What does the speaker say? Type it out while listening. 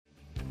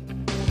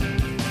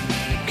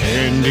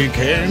Candy,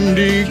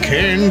 candy,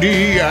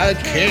 candy, I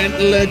can't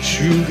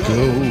let you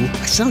go.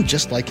 I sound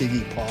just like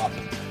Iggy Pop.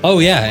 Oh,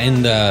 yeah,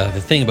 and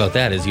the thing about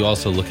that is you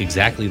also look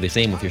exactly the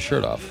same with your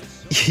shirt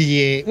off.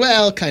 Yeah,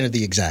 well, kind of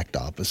the exact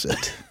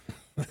opposite.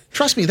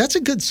 Trust me, that's a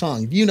good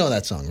song. You know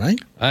that song, right?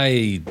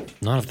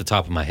 Not off the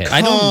top of my head.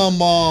 Come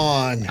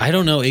on. I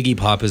don't know Iggy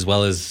Pop as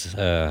well as...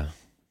 I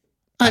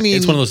mean,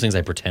 it's one of those things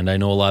I pretend I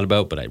know a lot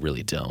about, but I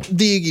really don't.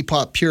 The Iggy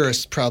Pop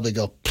purists probably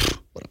go,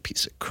 what a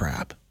piece of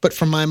crap. But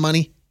for my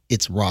money,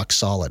 it's rock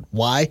solid.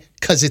 Why?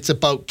 Because it's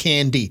about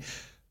Candy.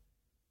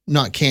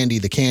 Not Candy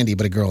the Candy,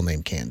 but a girl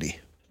named Candy.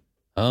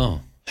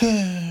 Oh.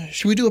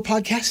 Should we do a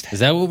podcast? Is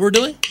that what we're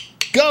doing?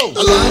 Go! A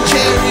lawn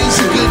chair is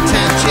a good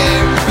time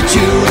chair, but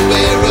you're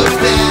aware of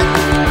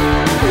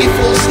that. It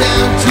falls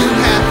down to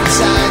half the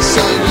size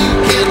so you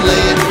can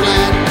lay it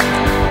flat.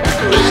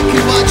 I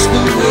can watch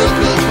the world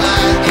go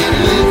by and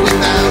live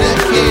without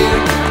a care.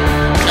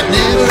 I've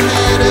never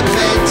had a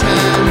bad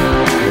time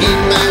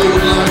in my old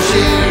lawn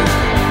chair.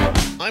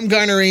 I'm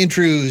Garner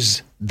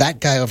Andrews, that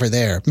guy over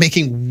there,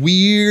 making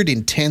weird,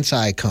 intense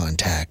eye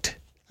contact.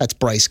 That's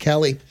Bryce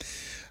Kelly.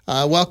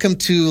 Welcome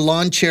to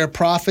Lawn Chair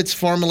Profits,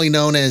 formerly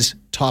known as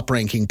Top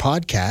Ranking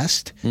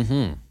Podcast.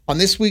 Mm-hmm. On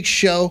this week's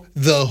show,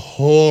 the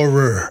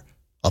horror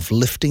of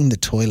lifting the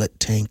toilet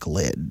tank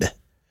lid.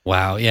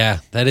 Wow, yeah,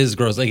 that is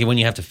gross. Like when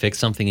you have to fix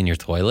something in your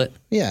toilet.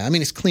 Yeah, I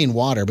mean, it's clean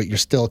water, but you're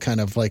still kind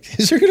of like,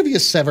 is there going to be a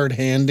severed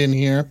hand in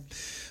here?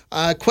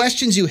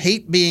 Questions you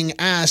hate being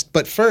asked,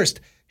 but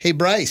first, hey,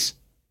 Bryce,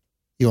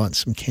 you want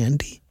some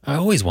candy? I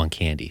always want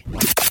candy.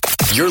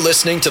 You're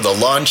listening to the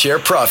Lawn Chair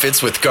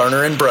Profits with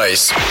Garner and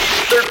Bryce.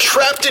 They're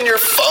trapped in your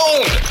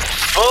phone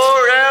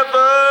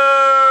forever.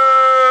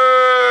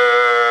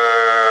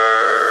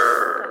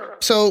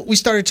 So we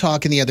started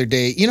talking the other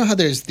day. You know how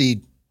there's the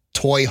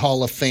Toy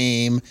Hall of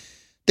Fame,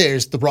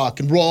 there's the Rock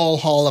and Roll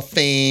Hall of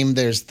Fame,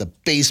 there's the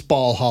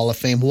Baseball Hall of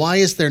Fame. Why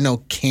is there no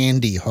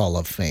Candy Hall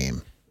of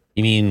Fame?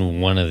 You mean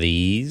one of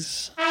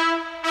these?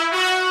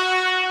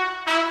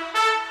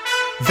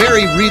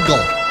 Very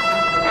regal.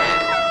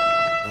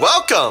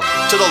 Welcome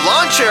to the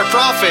Lawn Chair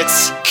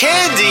Profits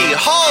Candy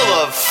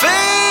Hall of Fame.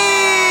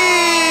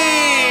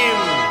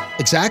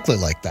 Exactly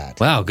like that.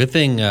 Wow, good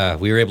thing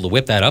we were able to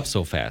whip that up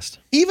so fast.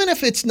 Even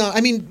if it's not,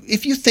 I mean,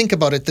 if you think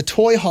about it, the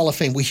Toy Hall of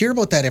Fame, we hear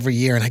about that every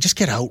year, and I just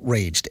get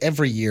outraged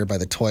every year by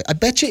the toy. I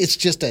bet you it's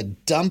just a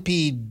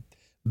dumpy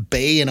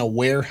bay in a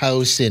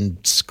warehouse in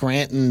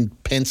Scranton,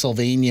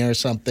 Pennsylvania or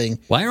something.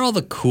 Why are all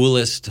the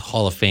coolest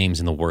Hall of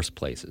Fames in the worst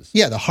places?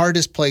 Yeah, the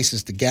hardest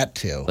places to get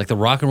to. Like the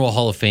Rock and Roll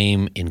Hall of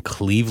Fame in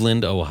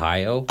Cleveland,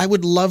 Ohio? I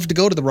would love to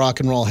go to the Rock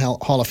and Roll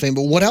Hall of Fame,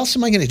 but what else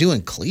am I going to do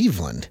in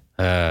Cleveland?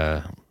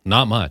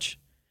 Not much.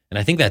 And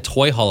I think that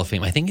Toy Hall of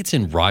Fame, I think it's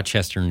in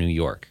Rochester, New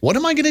York. What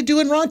am I going to do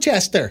in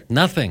Rochester?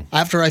 Nothing.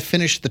 After I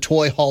finish the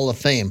Toy Hall of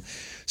Fame.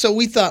 So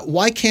we thought,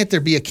 why can't there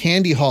be a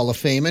Candy Hall of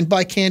Fame? And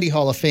by Candy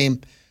Hall of Fame,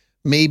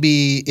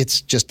 maybe it's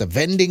just a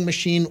vending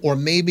machine, or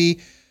maybe,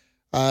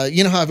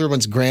 you know how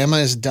everyone's grandma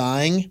is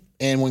dying?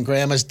 And when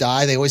grandmas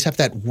die, they always have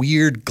that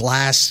weird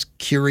glass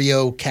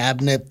curio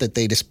cabinet that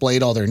they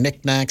displayed all their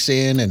knickknacks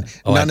in, and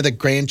none of the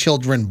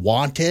grandchildren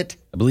want it.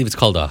 I believe it's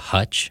called a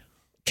hutch.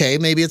 Okay,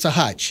 maybe it's a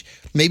hutch.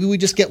 Maybe we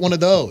just get one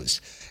of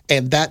those,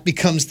 and that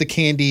becomes the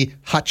Candy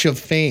Hutch of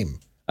Fame.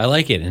 I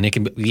like it, and it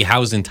can be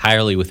housed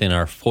entirely within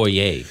our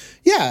foyer.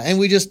 Yeah, and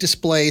we just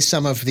display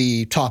some of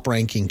the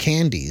top-ranking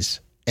candies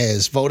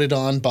as voted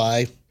on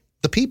by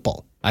the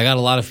people. I got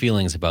a lot of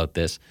feelings about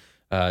this.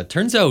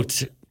 Turns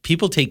out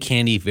people take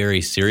candy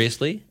very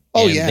seriously.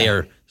 Oh, and yeah. They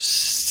are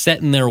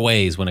set in their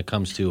ways when it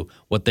comes to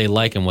what they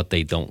like and what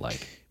they don't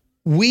like.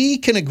 We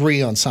can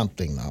agree on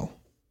something, though.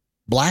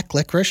 Black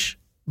licorice,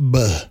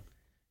 buh.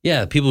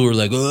 Yeah, people who are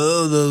like,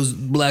 oh, those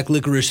black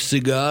licorice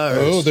cigars.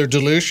 Oh, they're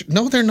delicious.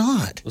 No, they're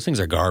not. Those things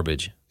are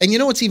garbage. And you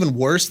know what's even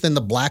worse than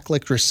the black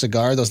licorice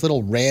cigar? Those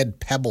little red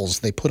pebbles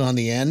they put on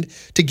the end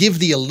to give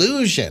the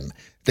illusion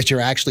that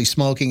you're actually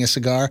smoking a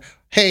cigar.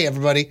 Hey,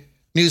 everybody,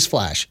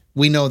 newsflash.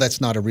 We know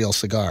that's not a real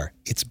cigar.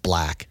 It's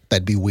black.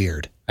 That'd be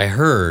weird. I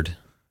heard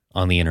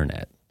on the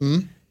internet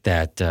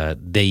that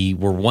they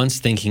were once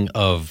thinking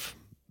of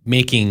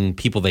making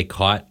people they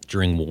caught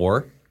during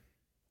war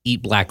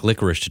eat black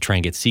licorice to try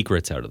and get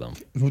secrets out of them.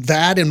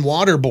 That and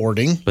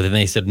waterboarding. But then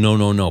they said,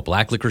 no,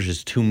 black licorice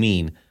is too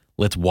mean.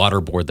 Let's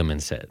waterboard them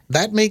instead.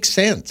 That makes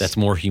sense. That's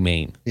more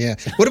humane. Yeah.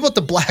 What about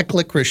the black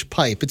licorice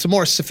pipe? It's a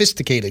more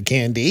sophisticated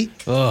candy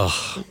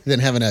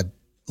than having a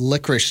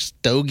licorice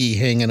stogie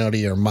hanging out of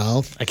your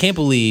mouth. I can't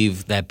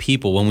believe that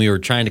people, when we were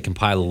trying to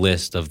compile a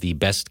list of the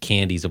best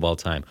candies of all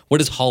time,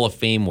 what is Hall of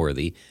Fame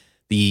worthy,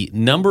 the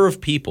number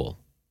of people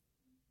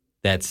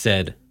that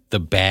said the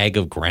bag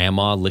of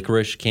grandma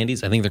licorice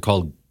candies, I think they're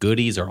called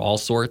goodies or all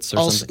sorts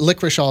or something.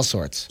 Licorice all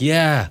sorts.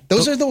 Yeah.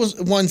 Those are those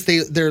ones,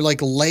 they're like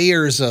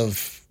layers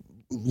of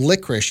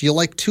licorice. You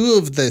like two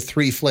of the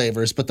three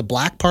flavors, but the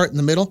black part in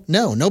the middle,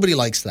 no, nobody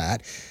likes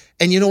that.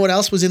 And you know what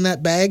else was in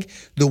that bag?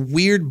 The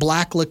weird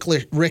black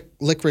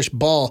licorice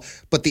ball,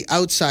 but the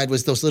outside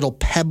was those little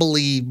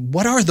pebbly,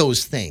 what are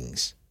those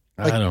things?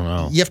 I don't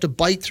know. You have to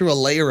bite through a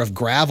layer of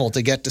gravel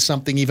to get to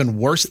something even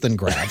worse than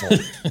gravel.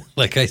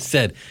 Like I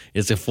said,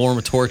 it's a form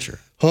of torture.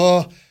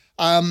 Oh,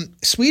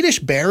 Swedish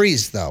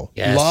berries, though.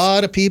 Yes. A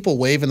lot of people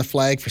waving the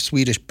flag for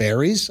Swedish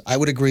berries. I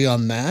would agree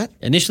on that.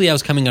 Initially, I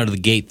was coming out of the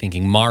gate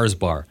thinking Mars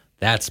bar.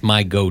 That's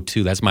my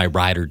go-to. That's my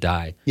ride or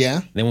die.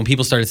 Yeah. Then when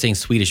people started saying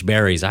Swedish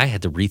berries, I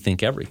had to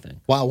rethink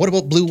everything. Wow. What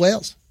about blue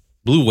whales?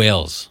 Blue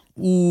whales.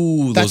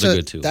 Ooh, those are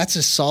good too. That's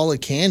a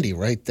solid candy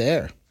right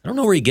there. I don't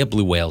know where you get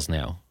blue whales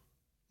now.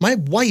 My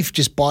wife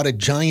just bought a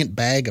giant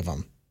bag of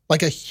them.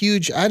 Like a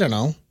huge, I don't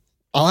know.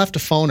 I'll have to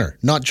phone her.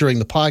 Not during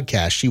the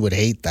podcast. She would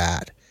hate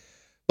that.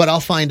 But I'll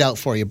find out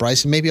for you,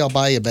 Bryce, and maybe I'll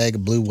buy you a bag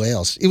of blue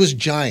whales. It was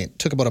giant.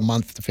 Took about a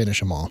month to finish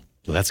them all.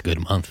 Well, that's a good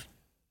month.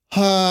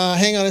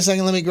 Hang on a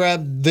second. Let me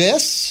grab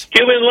this.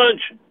 Cuban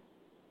lunch.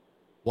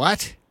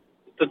 What?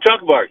 The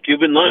chocolate bar.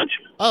 Cuban lunch.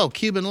 Oh,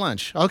 Cuban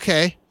lunch.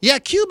 Okay. Yeah,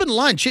 Cuban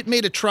lunch. It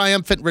made a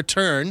triumphant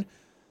return.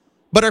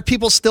 But are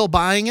people still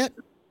buying it?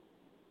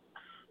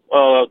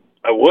 Well,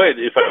 I would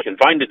if I can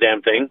find the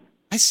damn thing.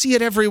 I see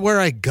it everywhere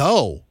I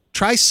go.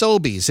 Try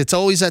Sobeys. It's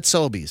always at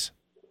Sobeys.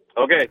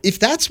 Okay. If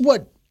that's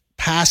what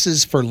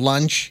passes for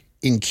lunch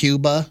in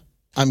Cuba,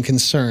 I'm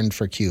concerned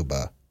for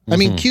Cuba. I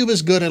mean,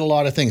 Cuba's good at a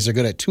lot of things. They're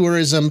good at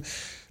tourism.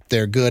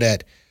 They're good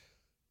at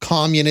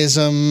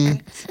communism,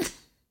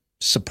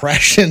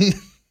 suppression.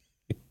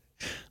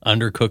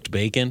 Undercooked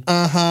bacon.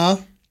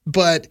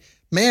 But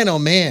man, oh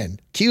man,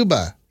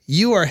 Cuba,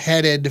 you are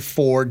headed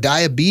for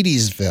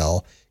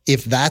Diabetesville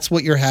if that's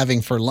what you're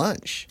having for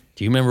lunch.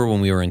 Do you remember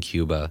when we were in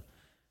Cuba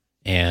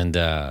and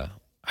I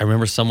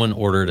remember someone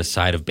ordered a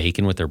side of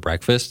bacon with their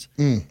breakfast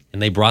and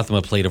they brought them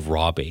a plate of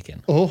raw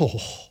bacon. Oh,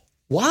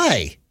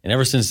 why? And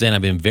ever since then,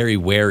 I've been very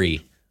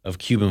wary of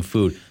Cuban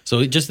food.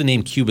 So just the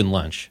name Cuban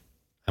lunch,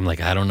 I'm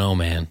like, I don't know,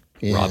 man.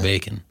 Raw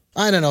bacon.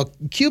 I don't know.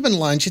 Cuban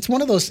lunch, it's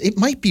one of those, it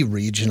might be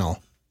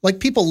regional. Like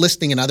people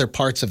listening in other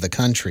parts of the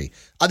country,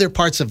 other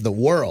parts of the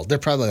world, they're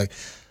probably like,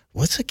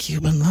 what's a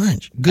Cuban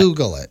lunch?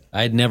 Google it.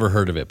 I'd never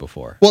heard of it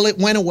before. Well, it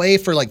went away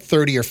for like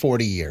 30 or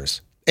 40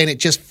 years, and it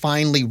just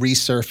finally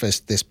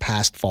resurfaced this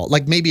past fall.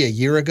 Like maybe a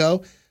year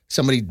ago,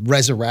 somebody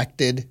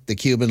resurrected the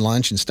Cuban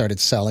lunch and started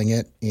selling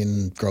it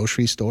in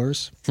grocery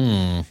stores.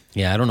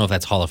 Yeah, I don't know if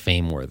that's Hall of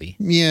Fame worthy.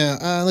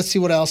 Yeah, let's see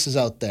what else is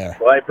out there.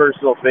 My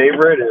personal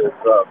favorite is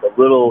the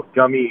little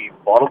gummy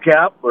bottle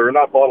cap, or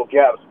not bottle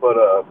caps, but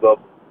the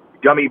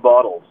gummy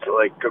bottles,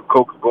 like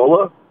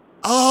Coca-Cola.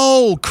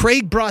 Oh,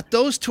 Craig brought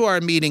those to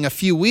our meeting a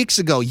few weeks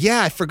ago.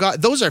 Yeah, I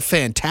forgot. Those are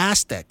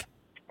fantastic.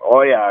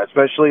 Oh, yeah,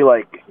 especially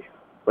like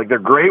they're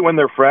great when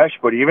they're fresh,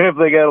 but even if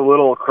they get a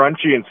little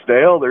crunchy and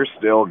stale, they're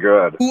still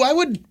good. Ooh,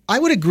 I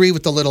would agree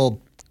with the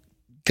little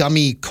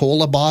gummy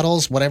cola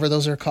bottles, whatever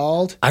those are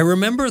called. I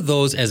remember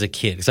those as a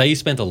kid because I used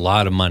to spend a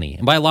lot of money.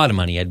 And by a lot of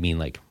money, I'd mean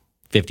like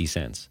 50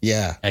 cents.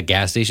 Yeah. At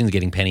gas stations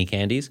getting penny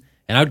candies.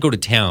 And I would go to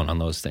town on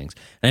those things.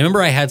 And I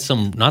remember I had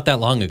some not that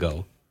long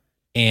ago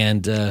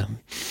and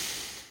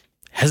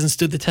hasn't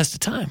stood the test of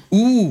time.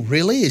 Ooh,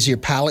 really? Is your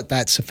palate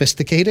that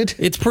sophisticated?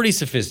 It's pretty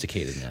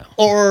sophisticated now.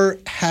 Or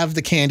have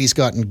the candies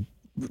gotten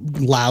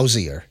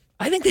lousier?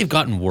 I think they've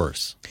gotten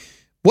worse.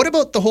 What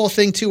about the whole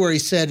thing, too, where he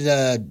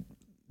said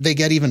they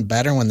get even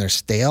better when they're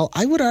stale?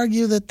 I would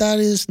argue that that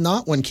is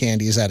not when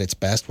candy is at its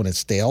best, when it's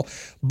stale.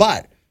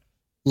 But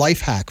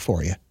life hack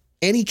for you.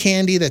 Any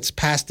candy that's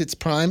past its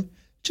prime,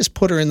 just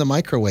put her in the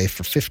microwave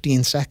for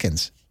 15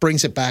 seconds.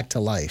 Brings it back to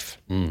life.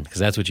 Because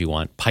that's what you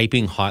want.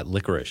 Piping hot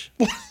licorice.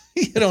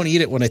 You don't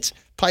eat it when it's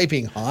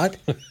piping hot.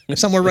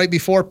 Somewhere right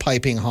before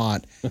piping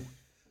hot.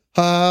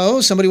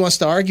 Somebody wants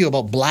to argue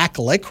about black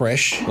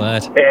licorice.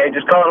 What? Hey,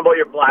 just calling about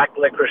your black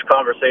licorice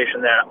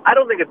conversation there. I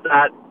don't think it's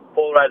that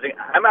polarizing.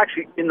 I'm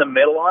actually in the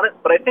middle on it,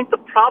 but I think the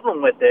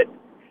problem with it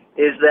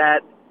is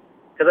that,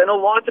 because I know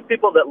lots of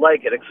people that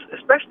like it,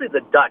 especially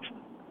the Dutch.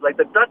 Like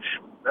the Dutch,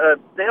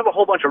 they have a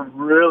whole bunch of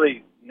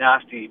really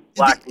nasty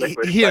black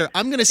licorice. Here,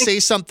 I'm going to say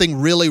something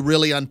really,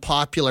 really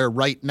unpopular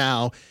right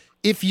now.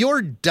 If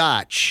you're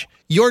Dutch,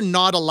 you're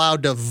not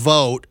allowed to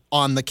vote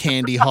on the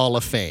Candy Hall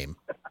of Fame.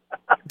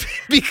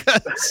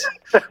 Because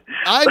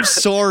I'm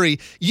sorry,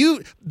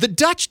 the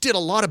Dutch did a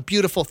lot of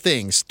beautiful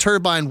things.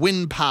 Turbine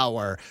wind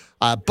power,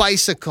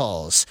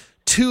 bicycles,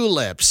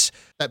 tulips,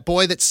 that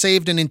boy that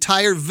saved an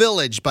entire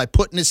village by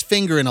putting his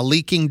finger in a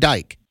leaking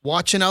dike.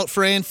 Watching out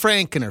for Anne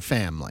Frank and her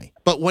family.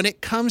 But when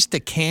it comes to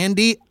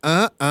candy,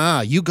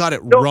 you got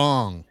it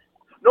wrong.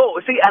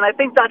 No, see, and I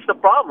think that's the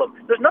problem.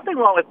 There's nothing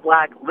wrong with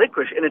black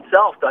licorice in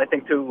itself, I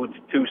think, to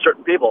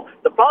certain people.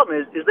 The problem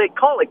is they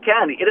call it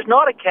candy. It is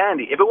not a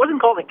candy. If it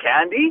wasn't called a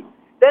candy,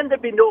 then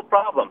there'd be no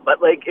problem.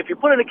 But, like, if you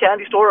put it in a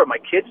candy store or my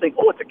kids think,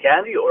 oh, it's a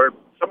candy, or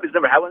somebody's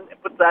never had one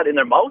and puts that in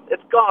their mouth,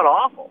 it's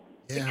god-awful.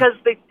 Yeah. Because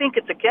they think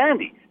it's a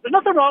candy. There's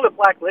nothing wrong with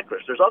black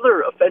licorice. There's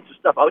other offensive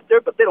stuff out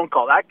there, but they don't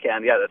call that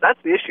candy either. That's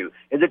the issue,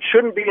 is it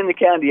shouldn't be in the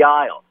candy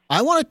aisle.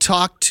 I want to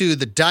talk to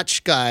the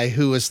Dutch guy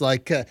who was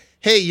like,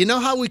 hey, you know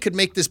how we could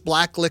make this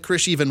black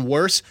licorice even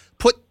worse?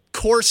 Put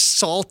coarse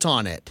salt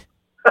on it.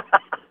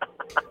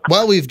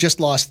 Well, we've just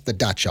lost the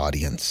Dutch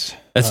audience.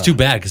 That's too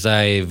bad because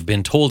I've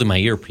been told in my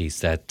earpiece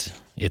that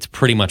it's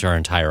pretty much our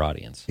entire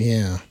audience,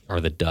 Yeah.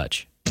 or the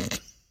Dutch.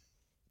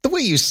 The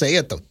way you say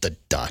it, though, the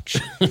Dutch.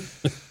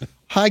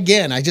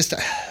 Again, I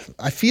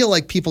feel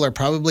like people are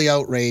probably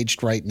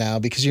outraged right now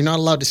because you're not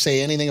allowed to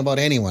say anything about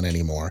anyone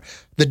anymore.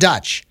 The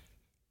Dutch,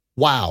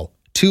 wow.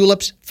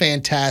 Tulips,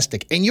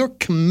 fantastic. And your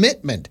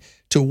commitment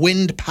to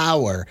wind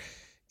power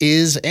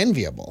is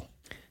enviable.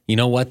 You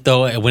know what,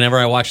 though? Whenever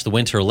I watch the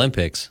Winter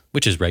Olympics,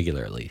 which is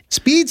regularly,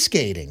 Speed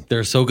skating.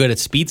 they're so good at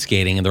speed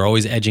skating, and they're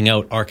always edging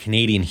out our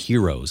Canadian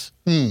heroes.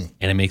 And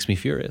it makes me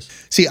furious.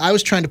 See, I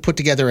was trying to put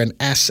together an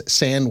S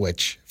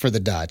sandwich for the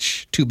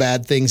Dutch. 2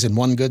 bad things and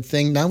 1 good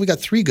thing. Now we got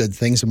 3 good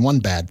things and 1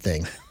 bad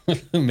thing.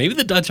 Maybe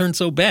the Dutch aren't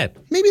so bad.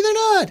 Maybe they're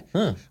not.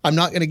 I'm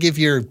not going to give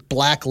your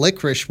black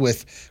licorice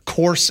with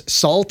coarse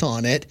salt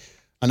on it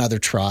another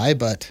try,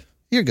 but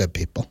you're good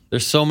people.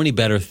 There's so many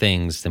better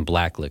things than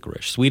black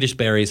licorice. Swedish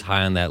berries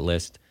high on that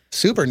list.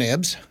 Super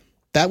Nibs.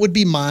 That would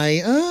be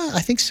my, I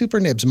think Super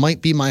Nibs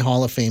might be my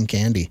Hall of Fame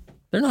candy.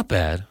 They're not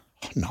bad.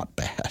 Not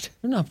bad.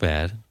 They're not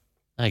bad,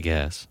 I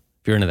guess,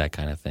 if you're into that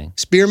kind of thing.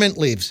 Spearmint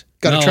leaves.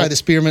 Got to No. try the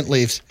spearmint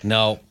leaves.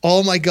 No.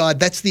 Oh my God,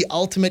 that's the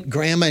ultimate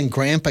grandma and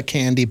grandpa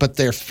candy, but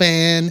they're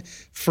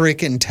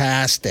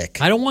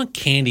fan-freaking-tastic. I don't want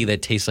candy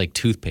that tastes like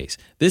toothpaste.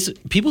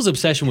 People's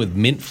obsession with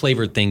mint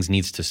flavored things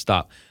needs to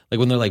stop. Like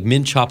when they're like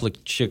mint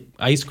chocolate chip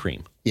ice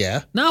cream.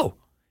 Yeah. No,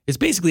 it's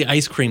basically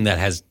ice cream that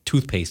has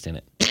toothpaste in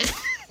it.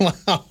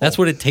 Wow, that's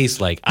what it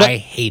tastes like. I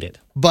hate it.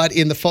 But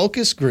in the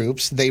focus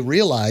groups, they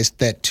realized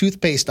that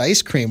toothpaste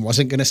ice cream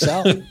wasn't going to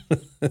sell.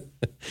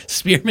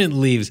 Spearmint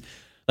leaves.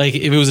 Like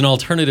if it was an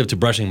alternative to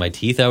brushing my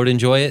teeth, I would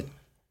enjoy it.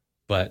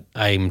 But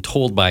I'm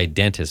told by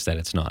dentists that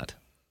it's not.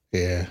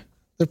 Yeah,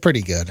 they're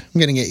pretty good. I'm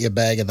going to get you a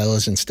bag of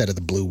those instead of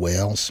the blue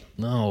whales.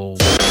 No.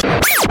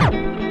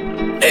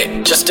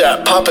 Hey, just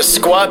pop a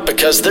squat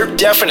because they're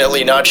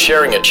definitely not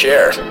sharing a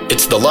chair.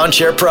 It's the Lawn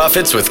Chair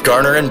Profits with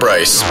Garner and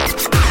Bryce.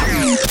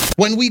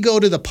 When we go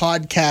to the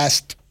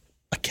Podcast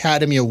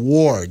Academy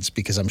Awards,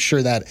 because I'm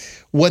sure that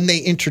when they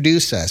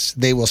introduce us,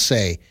 they will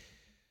say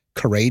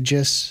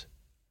courageous,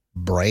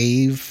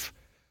 brave,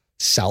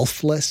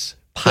 selfless,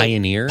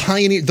 Pioneer.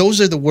 pioneer. Those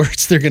are the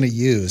words they're going to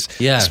use.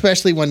 Yeah.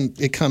 Especially when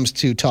it comes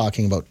to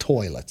talking about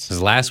toilets.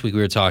 'Cause last week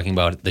we were talking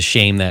about the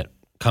shame that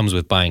comes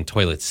with buying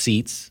toilet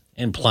seats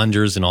and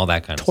plungers and all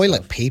that kind of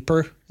Toilet stuff.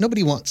 paper.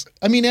 Nobody wants.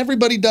 I mean,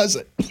 everybody does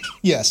it.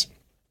 Yes.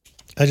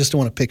 I just don't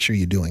want to picture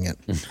you doing it.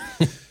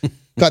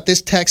 Got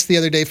this text the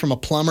other day from a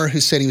plumber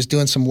who said he was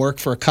doing some work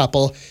for a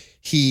couple.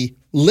 He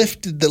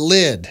lifted the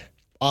lid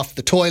off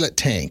the toilet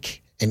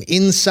tank, and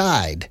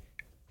inside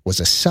was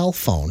a cell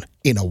phone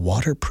in a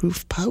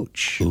waterproof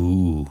pouch.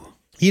 Ooh.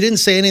 He didn't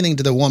say anything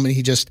to the woman.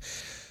 He just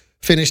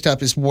finished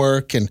up his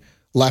work and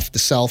left the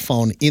cell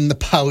phone in the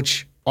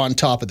pouch on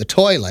top of the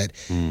toilet.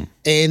 And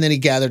then he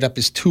gathered up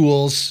his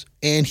tools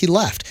and he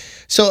left.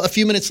 So a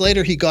few minutes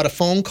later, he got a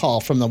phone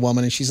call from the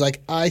woman and she's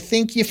like, I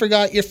think you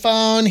forgot your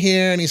phone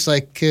here. And he's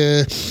like,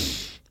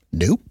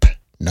 nope,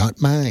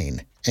 not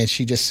mine. And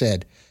she just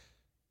said,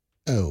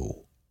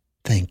 oh,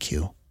 thank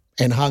you,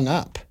 and hung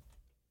up.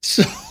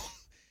 So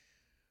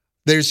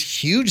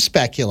there's huge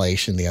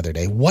speculation the other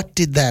day. What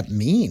did that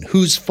mean?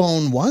 Whose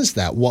phone was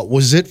that? What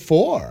was it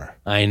for?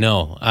 I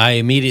know.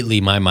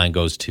 My mind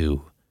goes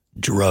to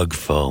drug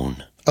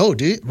phone. Oh,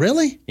 dude,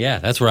 really? Yeah,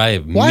 that's where I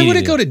Why would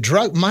it go to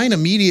drug? Mine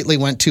immediately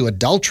went to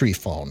adultery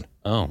phone.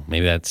 Oh,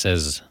 maybe that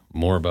says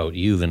more about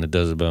you than it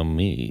does about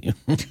me.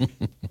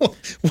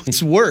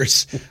 What's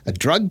worse, a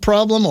drug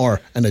problem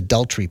or an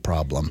adultery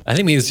problem? I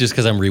think maybe it's just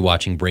because I'm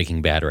rewatching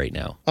Breaking Bad right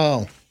now.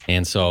 Oh,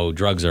 And so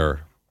drugs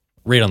are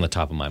right on the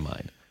top of my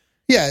mind.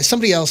 yeah.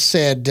 Somebody else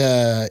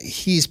said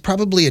he's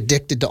probably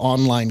addicted to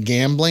online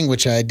gambling,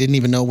 which I didn't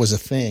even know was a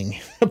thing.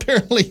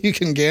 Apparently, you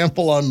can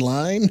gamble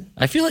online.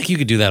 I feel like you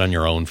could do that on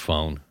your own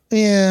phone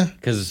Yeah,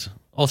 because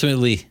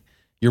ultimately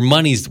your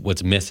money's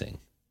what's missing.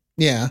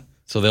 yeah.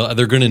 So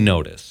they're going to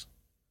notice.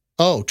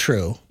 Oh,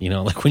 true. You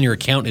know, like when your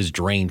account is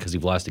drained because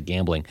you've lost to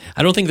gambling,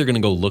 I don't think they're going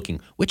to go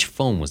looking. Which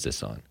phone was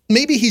this on?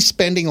 Maybe he's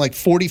spending like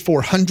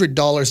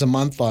 $4,400 a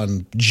month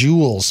on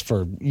jewels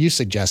for, you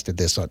suggested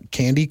this, on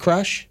Candy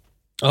Crush?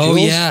 Oh,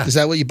 Jewels? yeah. Is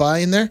that what you buy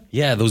in there?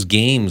 Yeah, those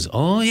games.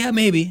 Oh, yeah,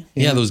 maybe.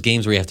 Yeah, those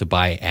games where you have to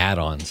buy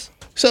add-ons.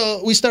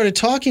 So we started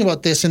talking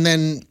about this, and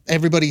then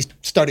everybody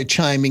started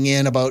chiming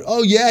in about,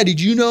 oh, yeah, did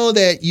you know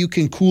that you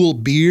can cool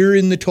beer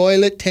in the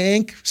toilet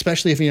tank,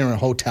 especially if you're in a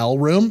hotel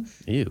room?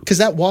 Ew. Because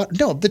that water,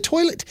 no, the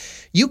toilet,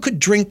 you could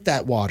drink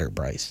that water,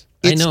 Bryce.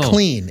 It's I know.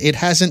 clean. It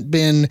hasn't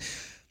been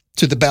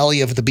to the belly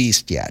of the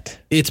beast yet.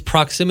 Its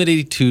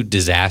proximity to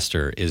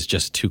disaster is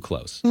just too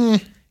close.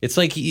 It's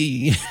like,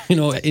 you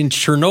know, in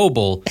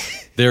Chernobyl,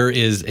 there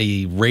is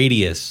a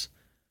radius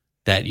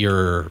that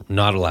you're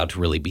not allowed to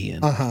really be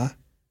in. Uh-huh.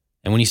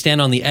 And when you stand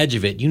on the edge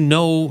of it, you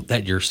know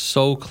that you're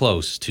so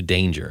close to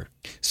danger.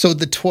 So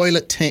the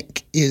toilet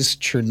tank is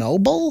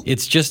Chernobyl?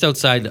 It's just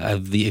outside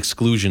of the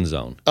exclusion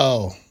zone.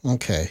 Oh,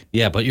 okay.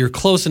 Yeah, but you're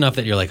close enough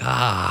that you're like,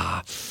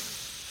 I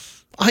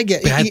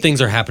get bad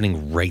things are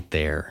happening right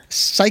there.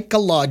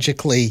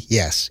 Psychologically,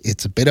 yes,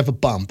 it's a bit of a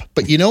bump.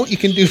 But you know what you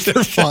can do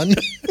for fun?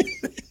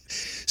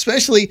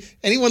 Especially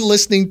anyone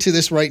listening to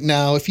this right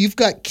now, if you've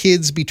got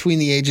kids between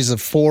the ages of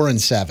 4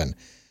 and 7,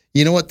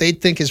 you know what they'd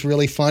think is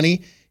really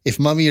funny? If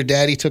mommy or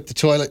daddy took the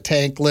toilet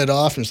tank lid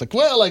off and was like,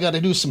 well, I got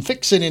to do some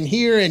fixing in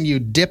here, and you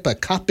dip a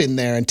cup in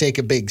there and take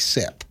a big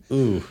sip.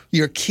 Ooh.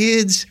 Your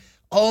kids,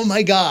 oh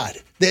my God,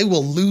 they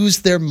will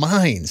lose their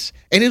minds.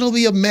 And it'll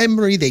be a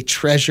memory they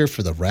treasure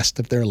for the rest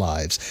of their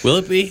lives. Will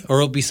it be? Or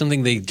will it be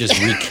something they just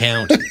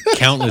recount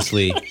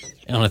countlessly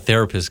on a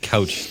therapist's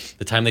couch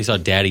the time they saw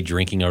daddy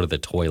drinking out of the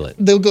toilet?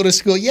 They'll go to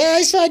school, yeah,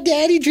 I saw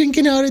daddy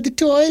drinking out of the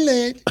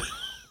toilet.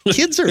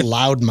 Kids are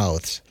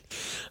loudmouths.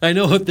 I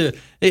know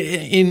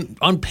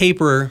on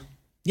paper,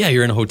 yeah,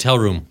 you're in a hotel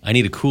room. I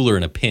need a cooler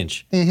in a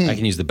pinch. I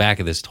can use the back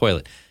of this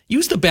toilet.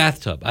 Use the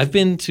bathtub. I've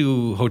been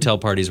to hotel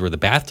parties where the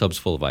bathtub's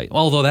full of ice,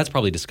 although that's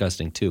probably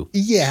disgusting too.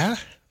 Yeah.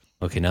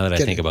 Okay, now that I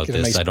think about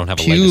this, nice I don't have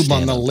a leg to pube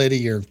stand on the on. lid of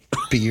your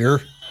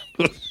beer.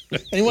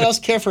 Anyone else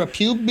care for a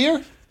pube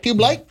beer? Pube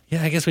light?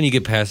 Yeah, I guess when you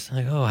get past,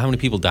 like, oh, how many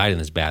people died in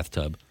this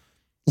bathtub?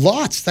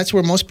 Lots. That's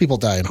where most people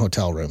die in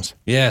hotel rooms.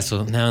 Yeah,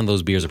 so now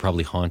those beers are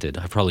probably haunted.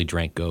 I probably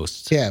drank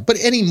ghosts. Yeah, but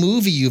any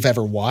movie you've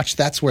ever watched,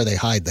 that's where they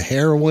hide the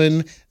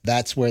heroin.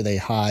 That's where they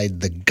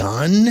hide the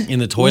gun. In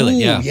the toilet, Ooh,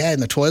 yeah. Yeah, in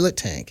the toilet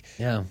tank.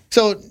 Yeah.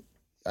 So,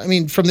 I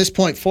mean, from this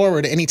point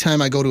forward,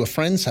 anytime I go to a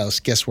friend's house,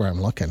 guess where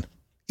I'm looking?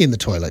 In the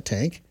toilet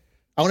tank.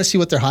 I want to see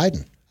what they're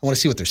hiding. I want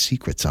to see what their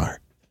secrets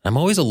are. I'm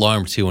always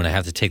alarmed, too, when I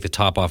have to take the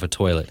top off a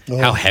toilet.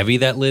 How heavy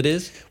that lid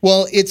is.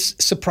 Well,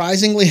 it's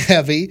surprisingly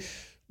heavy,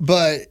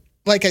 but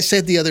like I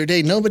said the other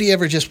day, nobody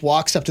ever just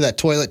walks up to that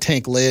toilet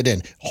tank lid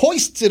and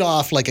hoists it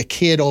off like a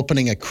kid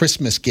opening a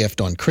Christmas gift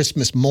on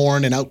Christmas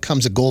morn, and out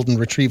comes a golden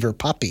retriever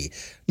puppy.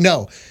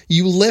 No,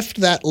 you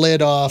lift that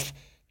lid off,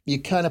 you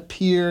kind of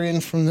peer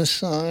in from the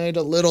side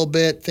a little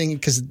bit, thinking,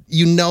 because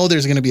you know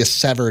there's going to be a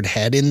severed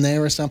head in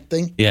there or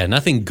something. Yeah,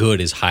 nothing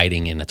good is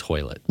hiding in a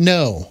toilet.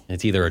 No.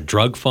 It's either a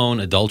drug phone,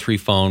 adultery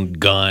phone,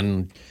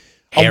 gun,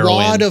 heroin. A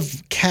wad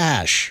of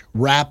cash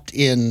wrapped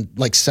in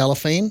like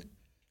cellophane.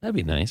 That'd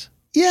be nice.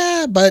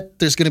 Yeah, but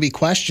there's going to be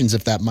questions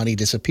if that money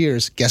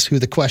disappears. Guess who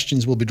the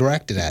questions will be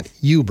directed at?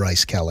 You,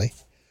 Bryce Kelly.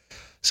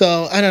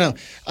 So, I don't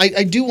know.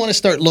 I do want to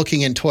start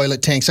looking in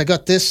toilet tanks. I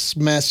got this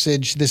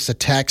message, a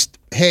text.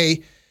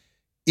 Hey,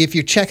 if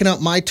you're checking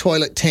out my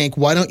toilet tank,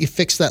 why don't you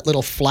fix that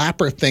little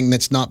flapper thing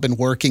that's not been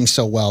working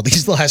so well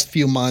these last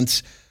few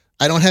months?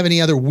 I don't have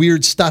any other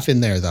weird stuff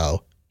in there,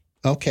 though.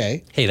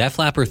 Okay. Hey, that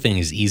flapper thing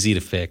is easy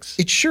to fix.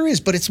 It sure is,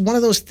 but it's one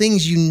of those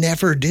things you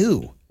never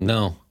do.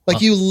 No. Like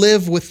you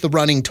live with the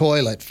running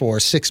toilet for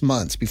 6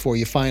 months before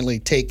you finally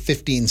take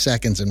 15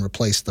 seconds and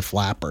replace the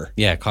flapper.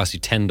 Yeah, it costs you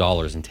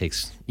 $10 and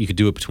you could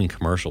do it between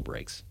commercial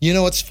breaks. You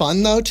know what's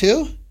fun though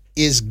too?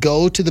 Is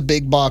go to the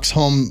big box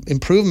home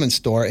improvement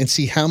store and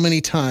see how many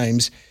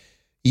times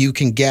you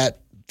can get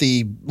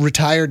the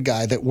retired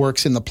guy that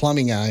works in the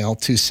plumbing aisle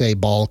to say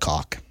ball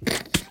cock.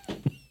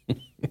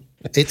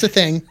 It's a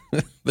thing.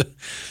 The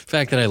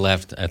fact that I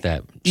left at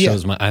that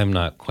shows I'm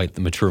not quite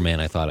the mature man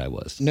I thought I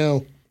was.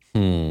 No.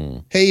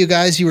 Hey, you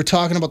guys, you were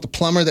talking about the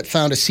plumber that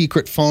found a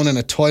secret phone in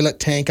a toilet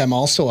tank. I'm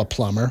also a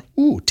plumber.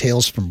 Ooh,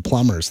 Tales from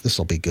Plumbers. This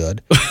will be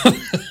good.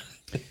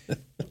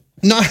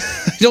 No,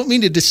 I don't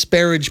mean to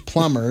disparage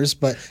plumbers,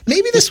 but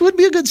maybe this would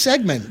be a good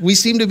segment. We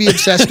seem to be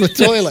obsessed with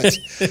toilets.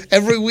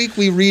 Every week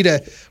we read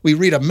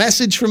a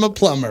message from a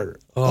plumber.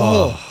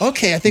 Oh,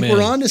 okay. I think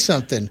we're on to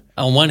something.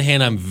 On one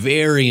hand, I'm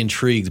very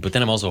intrigued, but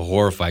then I'm also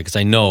horrified because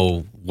I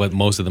know what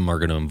most of them are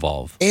going to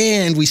involve.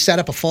 And we set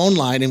up a phone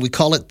line and we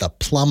call it the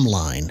plumb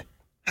line.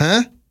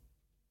 Huh?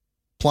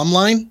 Plumb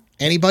line?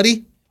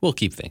 Anybody? We'll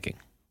keep thinking.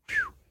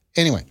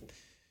 Anyway.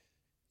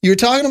 You were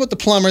talking about the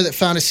plumber that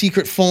found a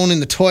secret phone in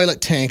the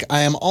toilet tank.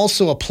 I am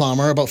also a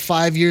plumber. About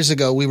 5 years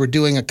ago, we were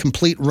doing a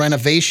complete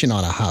renovation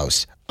on a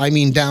house. I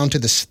mean, down to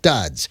the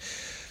studs.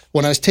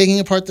 When I was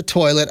taking apart the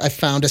toilet, I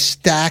found a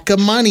stack of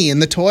money in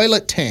the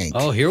toilet tank.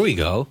 Oh, here we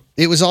go.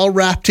 It was all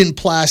wrapped in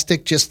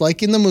plastic, just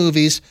like in the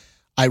movies.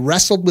 I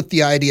wrestled with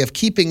the idea of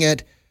keeping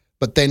it,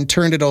 but then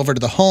turned it over to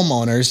the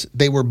homeowners.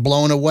 They were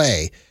blown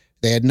away.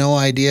 They had no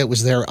idea it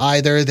was there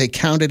either. They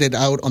counted it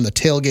out on the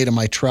tailgate of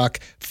my truck,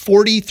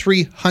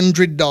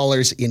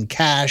 $4,300 in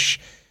cash.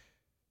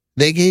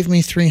 They gave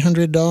me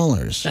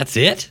 $300. That's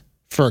it?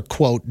 For,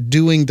 quote,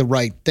 doing the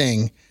right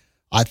thing.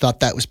 I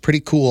thought that was pretty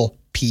cool,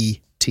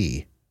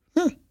 PT.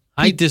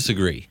 I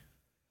disagree.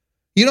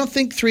 You don't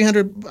think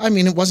 $300, I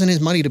mean, it wasn't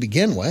his money to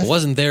begin with. It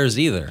wasn't theirs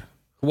either.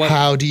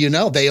 How do you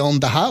know? They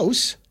owned the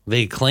house.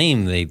 They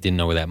claim they didn't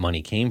know where that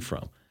money came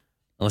from,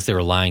 unless they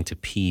were lying to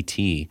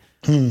PT.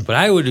 But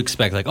I would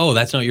expect, like, oh,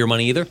 that's not your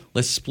money either?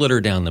 Let's split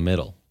her down the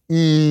middle.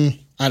 I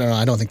don't know.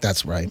 I don't think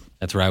that's right.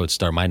 That's where I would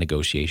start my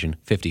negotiation,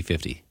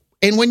 50-50.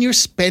 And when you're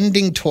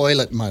spending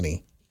toilet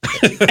money,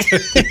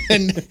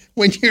 and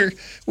when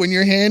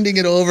you're handing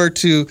it over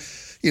to,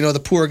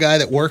 the poor guy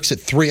that works at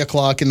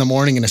 3:00 in the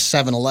morning in a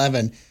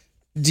 7-Eleven,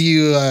 do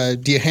you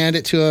hand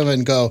it to him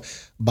and go,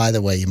 by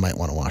the way, you might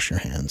want to wash your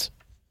hands?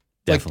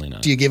 Definitely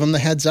not. Do you give him the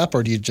heads up,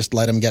 or do you just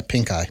let him get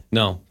pink eye?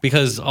 No,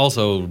 because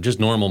also just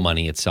normal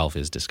money itself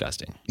is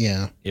disgusting.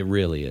 Yeah. It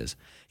really is.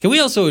 Can we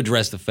also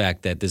address the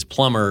fact that this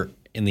plumber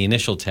in the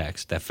initial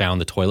text that found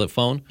the toilet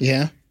phone.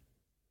 Yeah.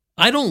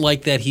 I don't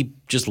like that he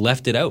just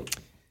left it out.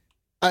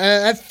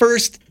 At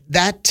first,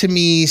 that to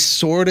me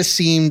sort of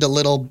seemed a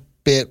little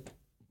bit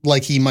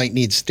like he might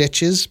need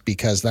stitches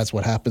because that's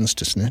what happens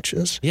to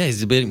snitches. Yeah,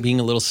 he's being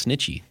a little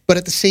snitchy. But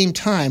at the same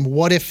time,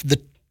 what if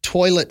the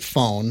toilet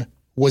phone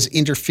was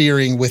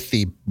interfering with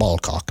the ball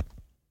cock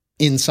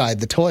inside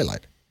the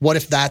toilet? What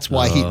if that's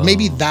why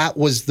maybe that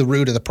was the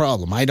root of the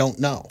problem? I don't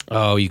know.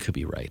 Oh, you could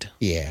be right.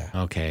 Yeah.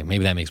 Okay,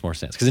 maybe that makes more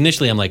sense. Because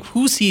initially I'm like,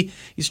 who's he?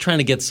 He's trying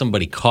to get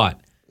somebody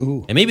caught.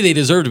 Ooh. And maybe they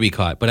deserve to be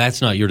caught, but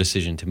that's not your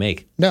decision to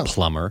make. No.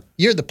 Plumber.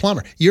 You're the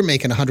plumber. You're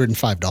making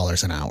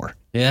 $105 an hour.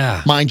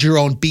 Yeah. Mind your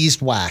own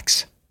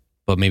beeswax.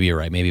 But maybe you're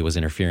right. Maybe it was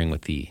interfering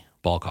with the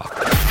ball cock.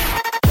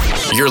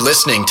 You're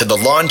listening to the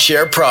Lawn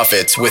Chair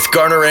Profits with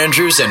Garner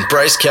Andrews and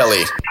Bryce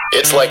Kelly.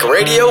 It's like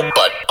radio,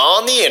 but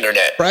on the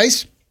internet.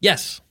 Bryce,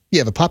 Yes, you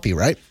have a puppy,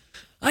 right?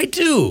 I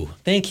do.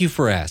 Thank you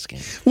for asking.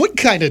 What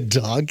kind of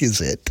dog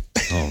is it?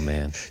 Oh,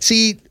 man.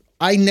 See,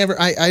 I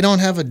don't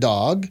have a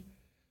dog.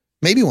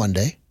 Maybe one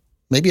day.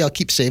 Maybe I'll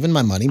keep saving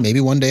my money. Maybe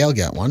one day I'll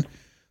get one.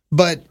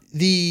 But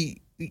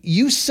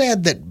you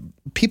said that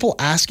people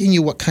asking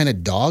you what kind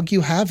of dog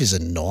you have is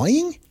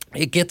annoying?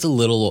 It gets a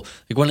little,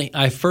 like when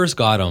I first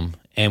got him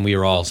and we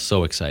were all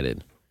so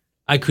excited,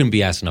 I couldn't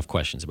be asked enough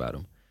questions about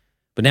him.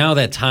 But now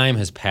that time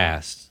has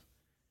passed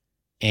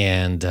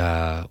and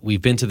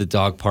we've been to the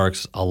dog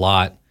parks a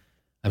lot,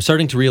 I'm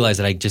starting to realize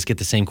that I just get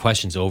the same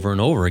questions over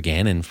and over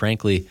again. And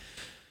frankly,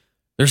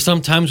 there's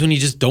some times when you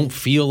just don't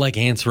feel like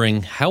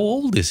answering, how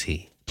old is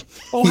he?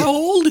 Oh, how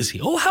old is he?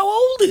 Oh, how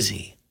old is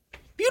he?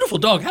 Beautiful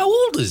dog. How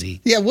old is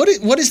he? Yeah, what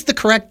is the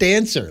correct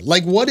answer?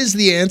 Like, what is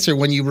the answer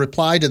when you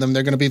reply to them?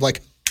 They're going to be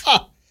like,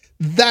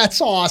 that's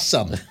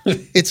awesome.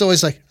 It's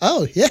always like,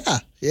 oh,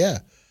 yeah.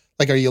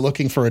 Like, are you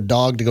looking for a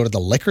dog to go to the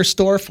liquor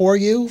store for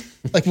you?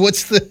 Like,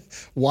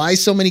 why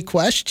so many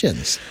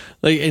questions?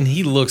 Like, and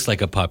he looks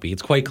like a puppy.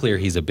 It's quite clear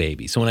he's a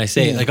baby. So when I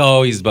say, like,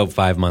 oh, he's about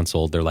 5 months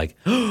old, they're like,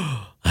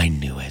 oh, I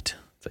knew it.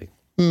 It's like,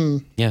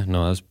 yeah,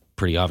 no, that was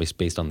pretty obvious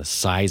based on the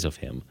size of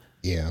him.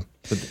 Yeah.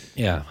 But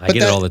yeah, I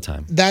get it all the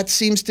time. That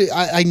seems to,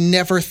 I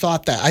never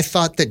thought that. I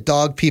thought that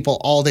dog people,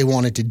 all they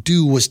wanted to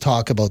do was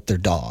talk about their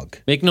dog.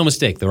 Make no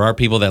mistake, there are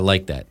people that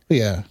like that.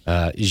 Yeah.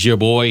 Your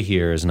boy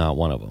here is not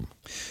one of them.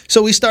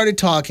 So we started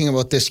talking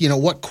about this,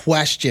 what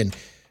question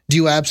do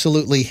you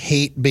absolutely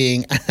hate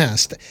being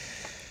asked?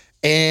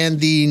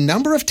 And the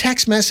number of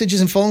text messages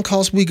and phone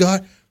calls we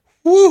got,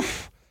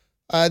 woof.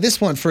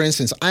 This one, for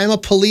instance, I'm a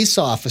police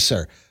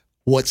officer.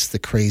 What's the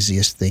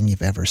craziest thing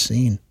you've ever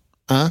seen?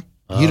 Huh?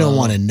 You don't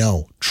want to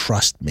know.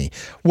 Trust me.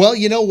 Well,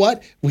 you know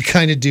what? We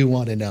kind of do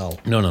want to know.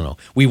 No.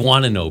 We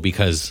want to know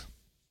because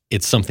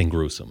it's something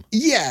gruesome.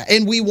 Yeah,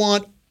 and we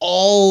want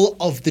all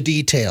of the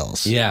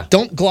details. Yeah.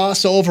 Don't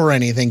gloss over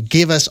anything.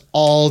 Give us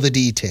all the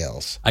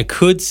details. I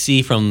could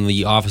see from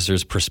the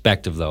officer's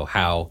perspective, though,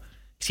 how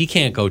he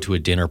can't go to a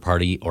dinner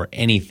party or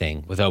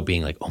anything without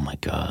being like, oh, my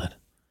God,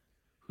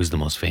 who's the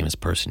most famous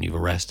person you've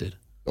arrested?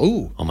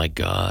 Ooh. Oh, my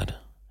God,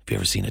 have you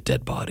ever seen a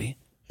dead body?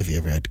 Have you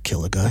ever had to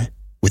kill a guy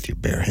with your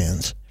bare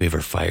hands? Have you ever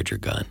fired your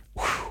gun?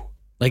 Whew.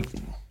 Like,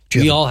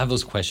 we all have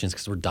those questions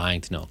because we're dying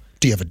to know.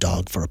 Do you have a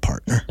dog for a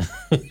partner?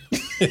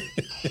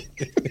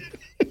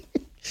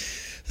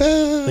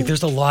 Like,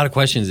 there's a lot of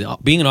questions.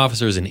 Being an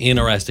officer is an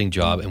interesting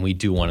job, and we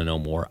do want to know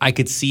more. I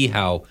could see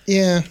how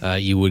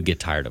you would get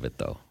tired of it,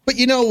 though. But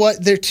you know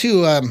what? There,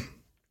 too,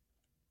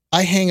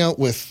 I hang out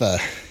with a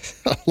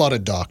lot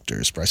of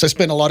doctors, Bryce. I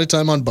spend a lot of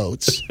time on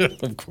boats.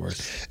 Of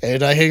course.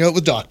 And I hang out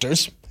with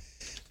doctors.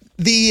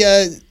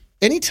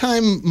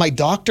 Anytime my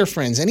doctor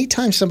friends,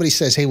 anytime somebody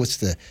says, hey, what's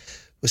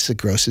the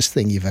grossest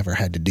thing you've ever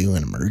had to do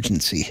in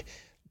emergency?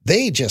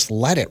 They just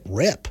let it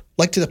rip,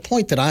 like to the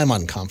point that I'm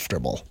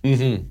uncomfortable.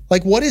 Mm-hmm.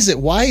 Like, what is it?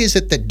 Why is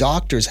it that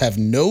doctors have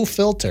no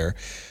filter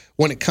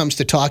when it comes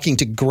to talking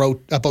to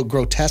about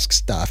grotesque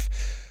stuff,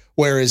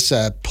 whereas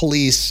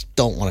police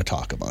don't want to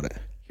talk about it?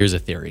 Here's a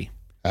theory.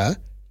 Huh?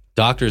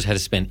 Doctors had to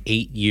spend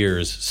 8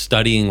 years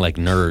studying like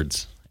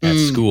nerds at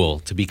school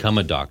to become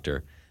a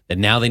doctor. And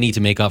now they need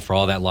to make up for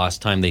all that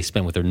lost time they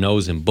spent with their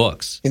nose in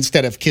books.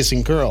 Instead of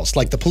kissing girls,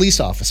 like the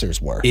police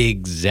officers were.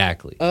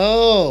 Exactly.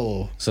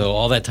 Oh. So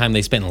all that time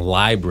they spent in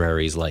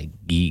libraries like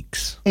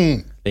geeks,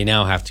 they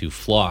now have to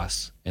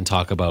floss and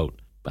talk about,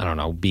 I don't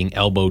know, being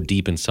elbow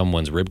deep in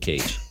someone's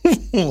ribcage.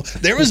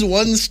 There was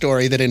one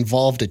story that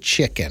involved a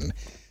chicken,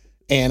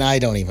 and I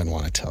don't even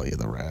want to tell you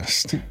the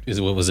rest.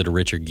 Was it a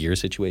Richard Gere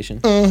situation?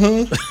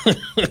 Uh-huh.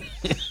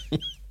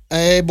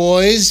 Hey,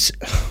 boys.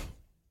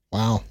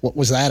 Wow, what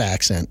was that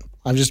accent?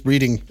 I'm just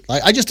reading.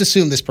 I just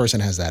assume this person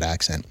has that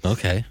accent.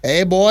 Okay.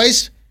 Hey,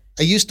 boys,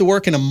 I used to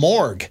work in a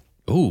morgue.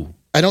 Ooh.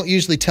 I don't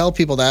usually tell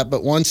people that,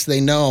 but once they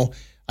know,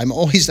 I'm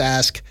always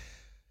asked,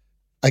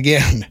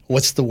 again,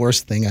 what's the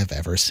worst thing I've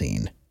ever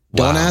seen?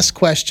 Wow. Don't ask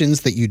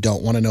questions that you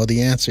don't want to know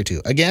the answer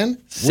to. Again,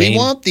 we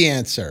want the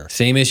answer.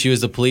 Same issue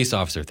as the police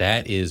officer.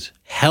 That is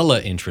hella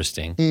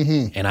interesting,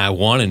 and I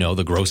want to know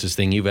the grossest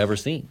thing you've ever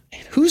seen.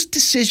 Whose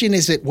decision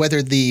is it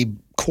whether the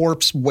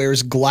corpse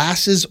wears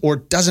glasses or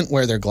doesn't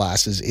wear their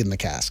glasses in the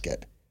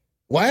casket?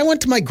 When I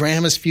went to my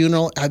grandma's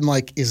funeral, I'm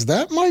like, is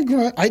that my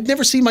grandma? I'd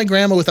never seen my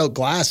grandma without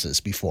glasses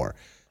before.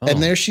 Oh.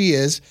 And there she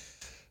is,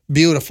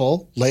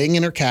 beautiful, laying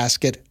in her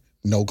casket,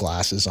 no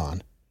glasses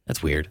on.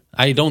 That's weird.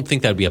 I don't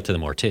think that would be up to the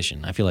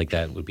mortician. I feel like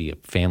that would be a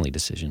family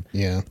decision.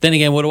 Yeah. But then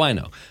again, what do I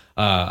know?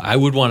 I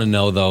would want to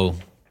know, though,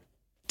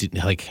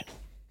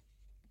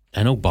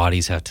 I know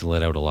bodies have to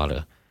let out a lot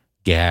of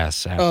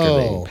gas after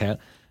they pass.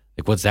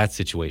 Like, what's that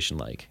situation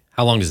like?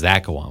 How long does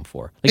that go on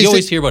for? Like, you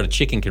always hear about a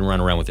chicken can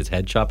run around with its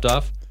head chopped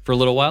off for a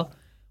little while.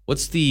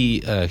 What's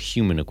the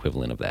human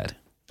equivalent of that?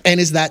 And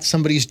is that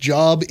somebody's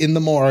job in the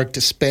morgue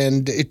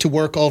to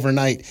work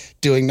overnight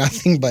doing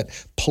nothing but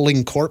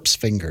pulling corpse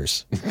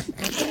fingers?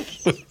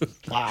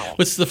 Wow.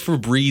 What's the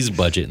Febreze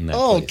budget in that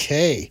place?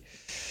 Okay.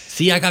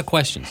 See, I got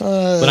questions,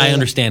 but I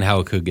understand how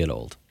it could get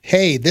old.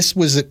 Hey, this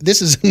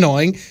is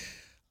annoying.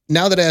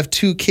 Now that I have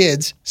 2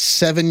 kids,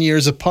 7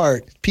 years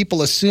apart,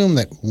 people assume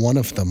that one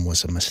of them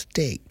was a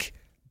mistake.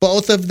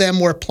 Both of them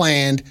were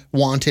planned,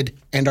 wanted,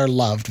 and are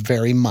loved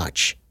very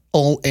much.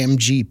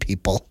 OMG,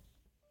 people.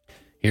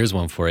 Here's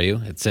one for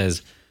you. It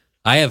says,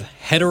 I have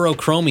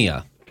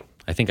heterochromia.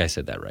 I think I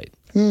said that right.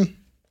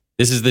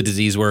 This is the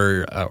disease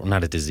where,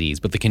 not a disease,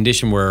 but the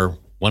condition where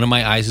one of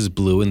my eyes is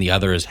blue and the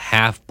other is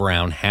half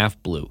brown,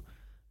 half blue.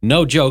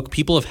 No joke,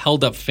 people have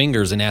held up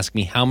fingers and asked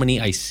me how many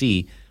I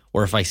see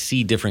or if I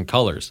see different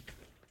colors.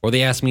 Or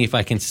they ask me if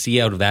I can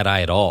see out of that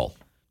eye at all.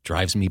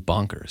 Drives me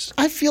bonkers.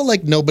 I feel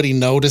like nobody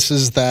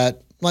notices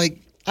that. Like,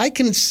 I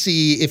can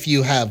see if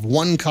you have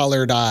one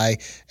colored eye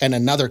and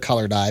another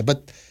colored eye,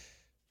 but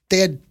they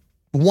had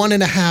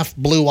 1.5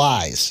 blue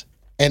eyes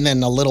and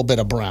then a little bit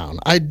of brown.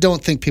 I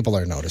don't think people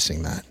are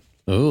noticing that.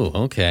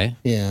 Oh, okay.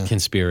 Yeah.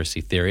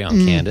 Conspiracy theory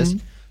on Candace.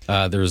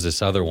 There's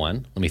this other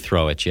one. Let me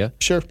throw at you.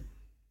 Sure.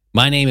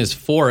 My name is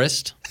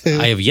Forrest.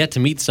 I have yet to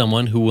meet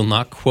someone who will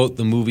not quote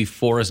the movie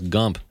Forrest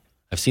Gump.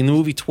 I've seen the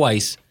movie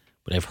twice,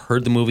 but I've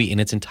heard the movie in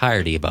its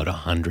entirety about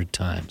 100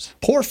 times.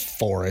 Poor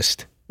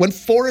Forrest. When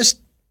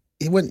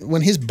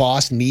his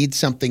boss needs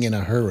something in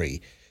a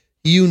hurry,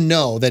 you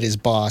know that his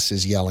boss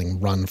is yelling,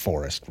 "Run,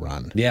 Forrest,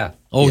 run." Yeah.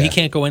 Oh, Yeah. he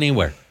can't go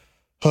anywhere.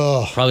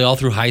 Probably all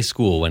through high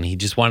school when he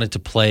just wanted to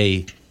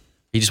play.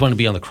 He just wanted to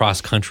be on the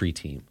cross country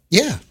team.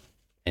 Yeah.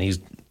 And he's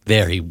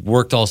there. He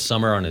worked all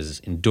summer on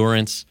his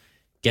endurance,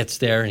 gets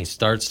there, and he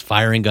starts,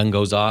 firing gun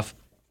goes off.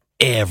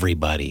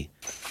 Everybody,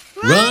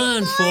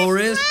 run,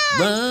 Forrest,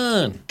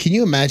 run. Can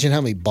you imagine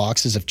how many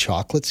boxes of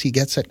chocolates he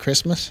gets at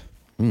Christmas?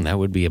 That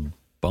would be a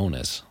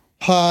bonus.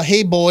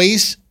 Hey,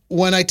 boys,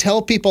 when I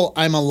tell people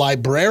I'm a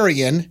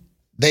librarian,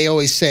 they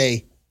always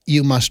say,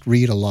 "You must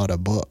read a lot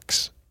of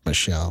books,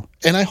 Michelle."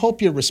 And I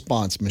hope your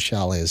response,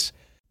 Michelle, is,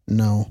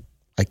 "No,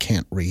 I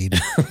can't read."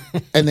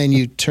 And then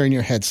you turn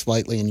your head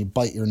slightly and you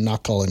bite your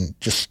knuckle and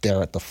just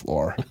stare at the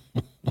floor.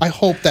 I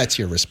hope that's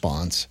your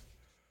response.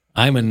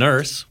 I'm a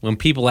nurse. When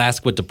people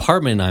ask what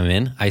department I'm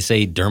in, I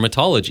say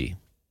dermatology.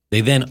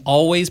 They then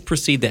always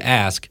proceed to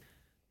ask,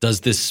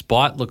 does this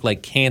spot look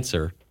like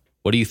cancer?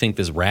 What do you think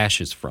this rash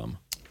is from?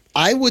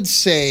 I would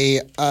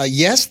say,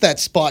 yes, that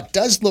spot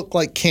does look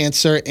like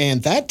cancer,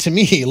 and that to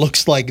me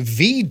looks like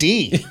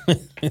VD.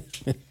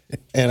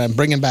 And I'm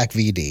bringing back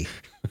VD.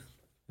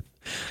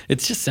 It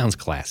just sounds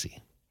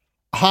classy.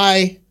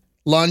 Hi,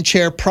 lawn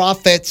chair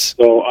profits.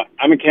 So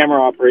I'm a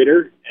camera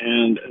operator,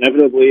 and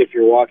inevitably, if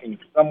you're walking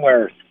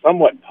somewhere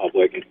somewhat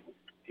public,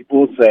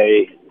 people will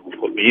say,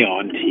 "Put me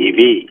on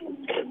TV."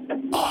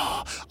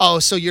 Oh,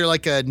 so you're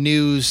like a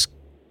news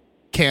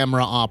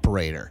camera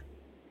operator.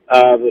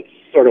 That's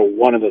sort of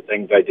one of the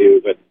things I do,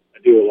 but I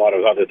do a lot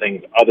of other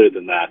things other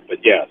than that. But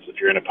yes,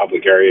 if you're in a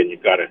public area and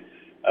you've got an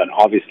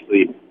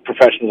obviously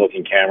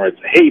professional-looking camera, it's,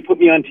 "Hey, put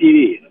me on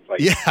TV." And it's like,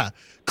 Yeah,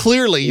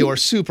 clearly you're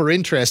super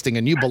interesting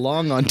and you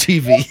belong on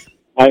TV.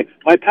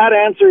 My pat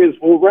answer is,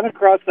 we'll run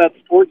across that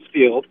sports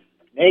field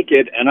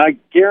naked, and I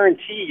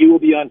guarantee you will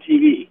be on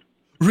TV.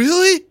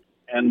 Really?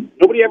 And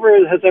nobody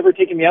has ever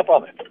taken me up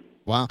on it.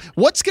 Wow.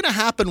 What's going to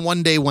happen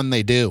one day when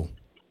they do?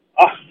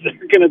 Oh,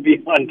 they're going to be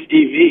on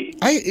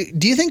TV.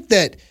 Do you think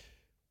that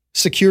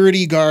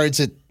security guards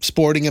at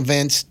sporting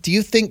events, do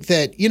you think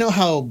that, you know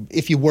how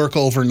if you work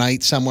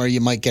overnight somewhere,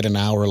 you might get an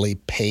hourly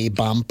pay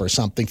bump or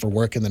something for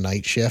working the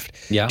night shift?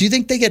 Yeah. Do you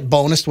think they get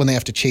bonused when they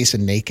have to chase a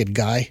naked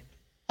guy?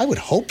 I would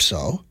hope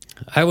so.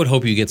 I would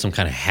hope you get some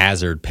kind of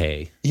hazard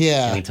pay.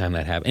 Yeah. Anytime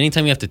that happens.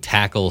 Anytime you have to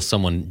tackle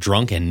someone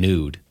drunk and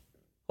nude,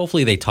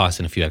 hopefully they toss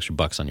in a few extra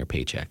bucks on your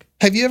paycheck.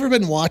 Have you ever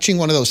been watching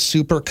one of those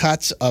super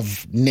cuts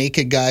of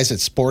naked guys at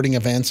sporting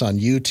events on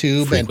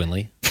YouTube?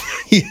 Frequently.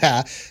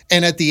 Yeah.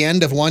 And at the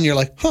end of one, you're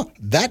like,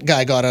 that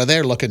guy got out of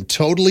there looking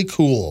totally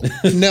cool.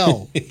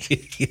 No.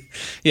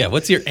 Yeah,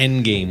 what's your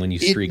end game when you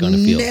streak on a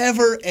field? It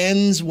never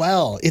ends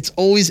well. It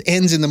always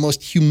ends in the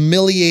most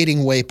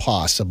humiliating way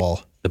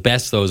possible. The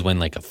best, though, is when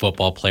like a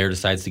football player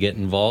decides to get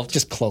involved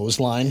Just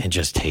clothesline. and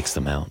just takes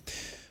them out.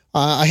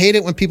 I hate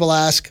it when people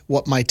ask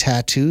what my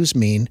tattoos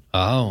mean.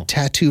 Oh.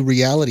 Tattoo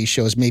reality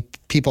shows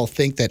make people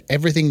think that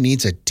everything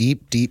needs a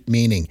deep, deep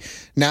meaning.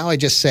 Now I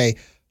just say,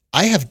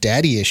 I have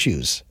daddy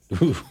issues.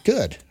 Ooh.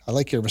 Good. I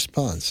like your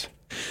response.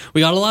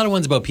 We got a lot of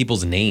ones about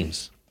people's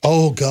names.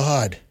 Oh,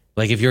 God.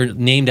 Like if you're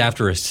named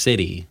after a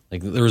city,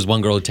 like there was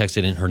one girl who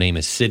texted in, her name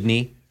is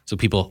Sydney. So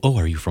people, oh,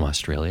 are you from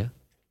Australia?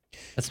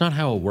 That's not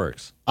how it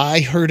works. I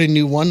heard a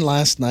new one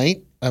last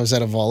night. I was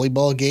at a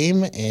volleyball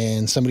game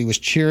and somebody was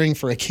cheering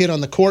for a kid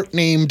on the court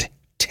named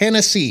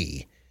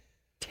Tennessee.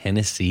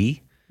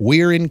 Tennessee?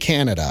 We're in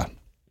Canada.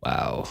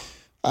 Wow.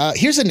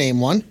 Here's a name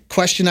one.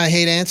 Question I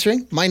hate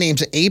answering. My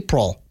name's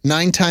April.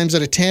 9 times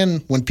out of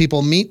 10, when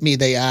people meet me,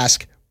 they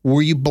ask,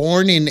 were you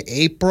born in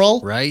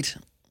April? Right?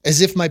 As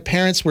if my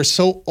parents were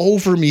so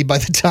over me by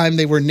the time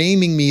they were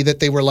naming me that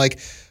they were like,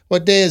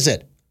 what day is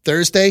it?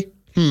 Thursday?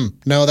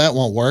 No, that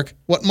won't work.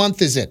 What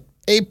month is it?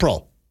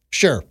 April.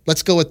 Sure,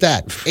 let's go with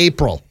that.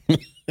 April.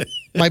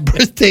 My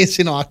birthday's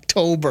in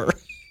October.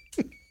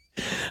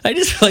 I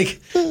just like,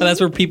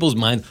 that's where people's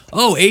minds,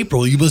 oh,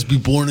 April, you must be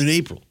born in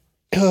April.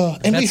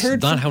 And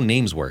That's not how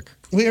names work.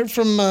 We heard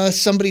from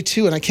somebody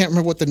too, and I can't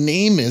remember what the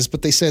name is,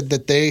 but they said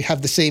that they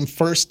have the same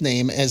first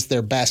name as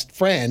their best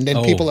friend.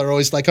 And people are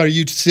always like, are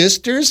you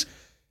sisters?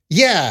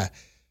 Yeah.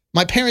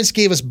 My parents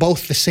gave us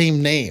both the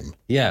same name.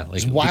 Yeah.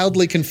 Like it's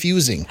wildly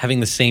confusing. Having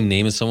the same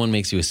name as someone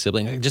makes you a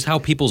sibling. Like, just how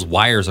people's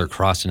wires are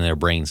crossed in their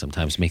brain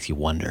sometimes makes you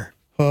wonder.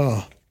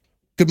 Oh.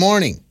 Good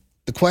morning.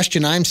 The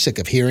question I'm sick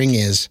of hearing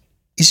is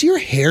your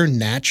hair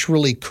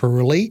naturally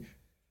curly?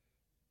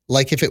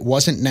 Like if it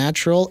wasn't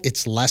natural,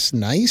 it's less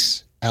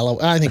nice?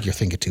 I think you're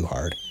thinking too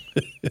hard.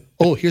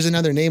 Oh, here's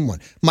another name one.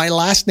 My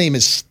last name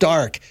is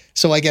Stark,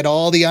 so I get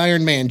all the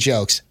Iron Man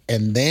jokes.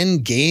 And then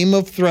Game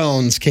of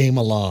Thrones came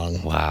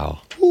along.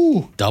 Wow.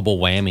 Ooh. Double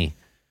whammy.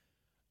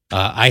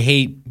 I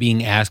hate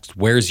being asked,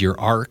 where's your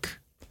arc?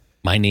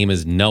 My name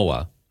is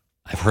Noah.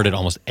 I've heard it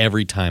almost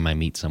every time I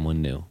meet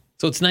someone new.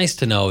 So it's nice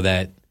to know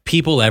that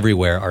people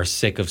everywhere are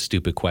sick of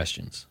stupid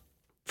questions.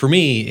 For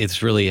me,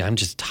 it's really, I'm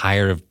just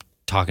tired of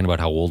talking about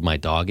how old my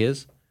dog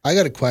is. I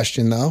got a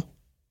question, though,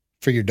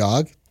 for your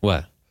dog.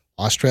 What?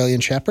 Australian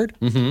Shepherd?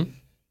 Mm-hmm.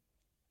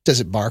 Does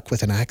it bark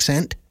with an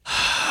accent?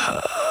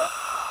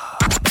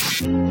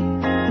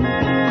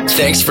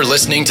 Thanks for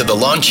listening to the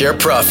Lawn Chair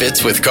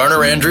Profits with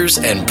Garner Andrews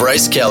and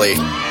Bryce Kelly.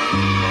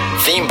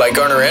 Theme by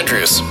Garner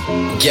Andrews.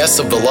 Guests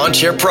of the Lawn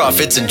Chair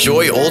Profits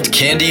enjoy old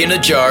candy in a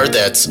jar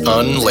that's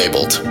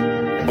unlabeled.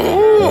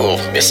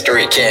 Ooh,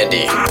 mystery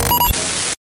candy.